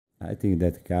I think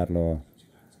that Carlo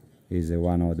is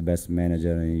one of the best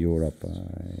managers in Europe.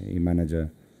 He managed a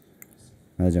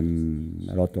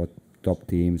lot of top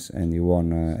teams, and he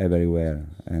won everywhere.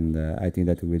 And I think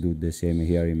that we will do the same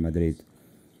here in Madrid.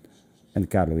 And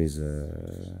Carlo is a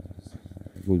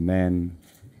good man.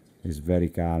 He's very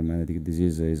calm, and I think this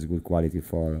is good quality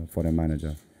for a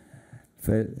manager.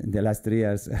 For the last 3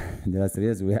 years,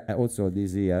 we also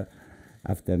this year,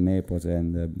 after Naples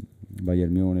and Bayern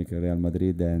Munich, Real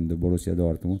Madrid, and Borussia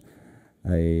Dortmund,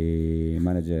 I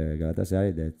manage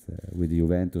Galatasaray that with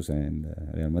Juventus and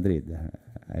Real Madrid.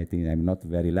 I think I'm not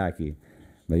very lucky,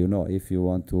 but you know, if you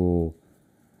want to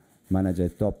manage a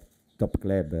top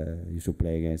club, you should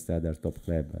play against other top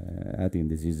club. I think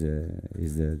this is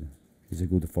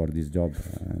good for this job,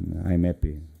 and I'm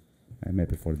happy. I'm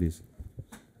happy for this.